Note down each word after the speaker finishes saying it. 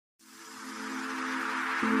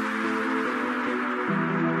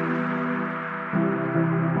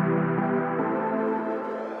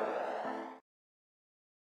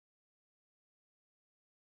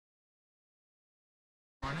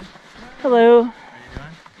Hello. How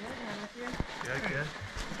you doing? Good,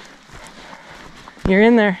 good. You're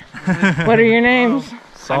in there. What are your names?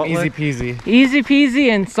 I'm Easy Peasy. Easy Peasy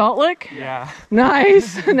and Salt Lick? Yeah.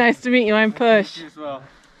 Nice. Nice to meet you. I'm Push. You as well.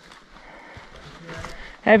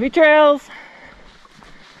 Happy trails.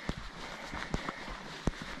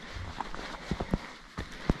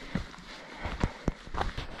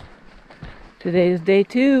 Today is day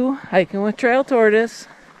 2, hiking with Trail Tortoise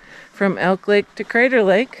from Elk Lake to Crater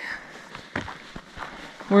Lake.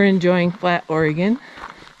 We're enjoying flat Oregon.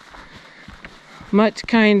 Much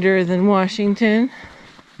kinder than Washington,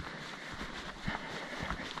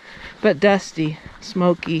 but dusty,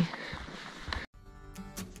 smoky.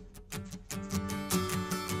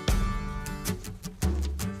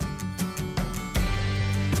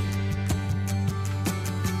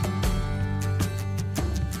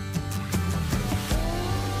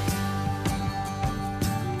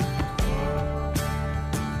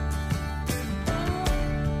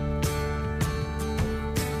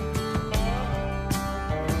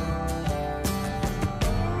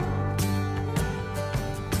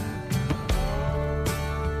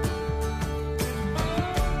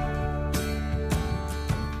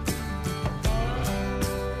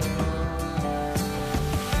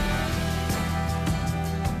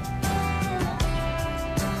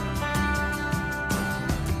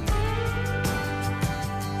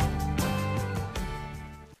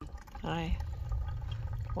 Hi.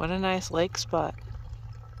 What a nice lake spot.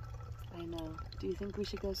 I know. Do you think we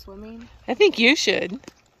should go swimming? I think you should.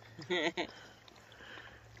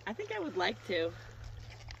 I think I would like to.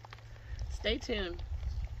 Stay tuned.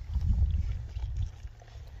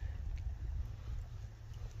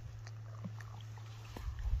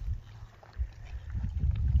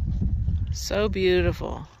 So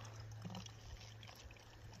beautiful.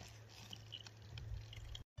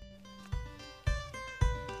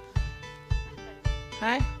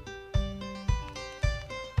 Hi.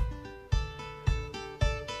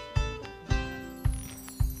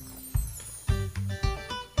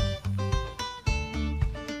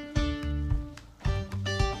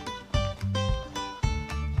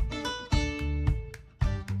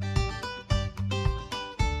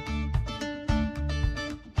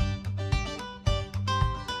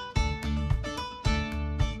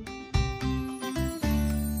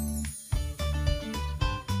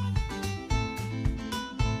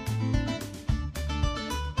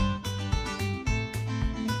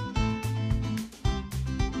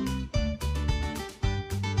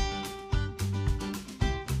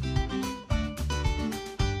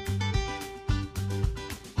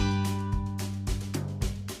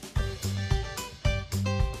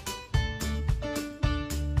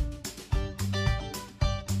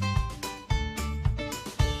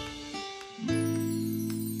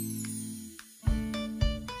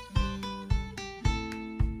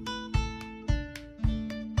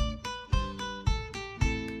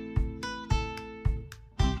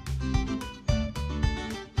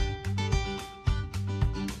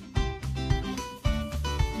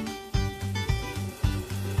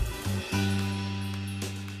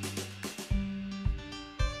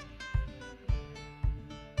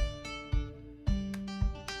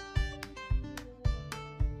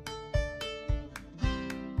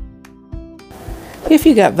 If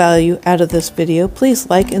you got value out of this video, please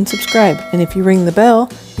like and subscribe. And if you ring the bell,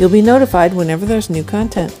 you'll be notified whenever there's new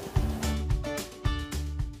content.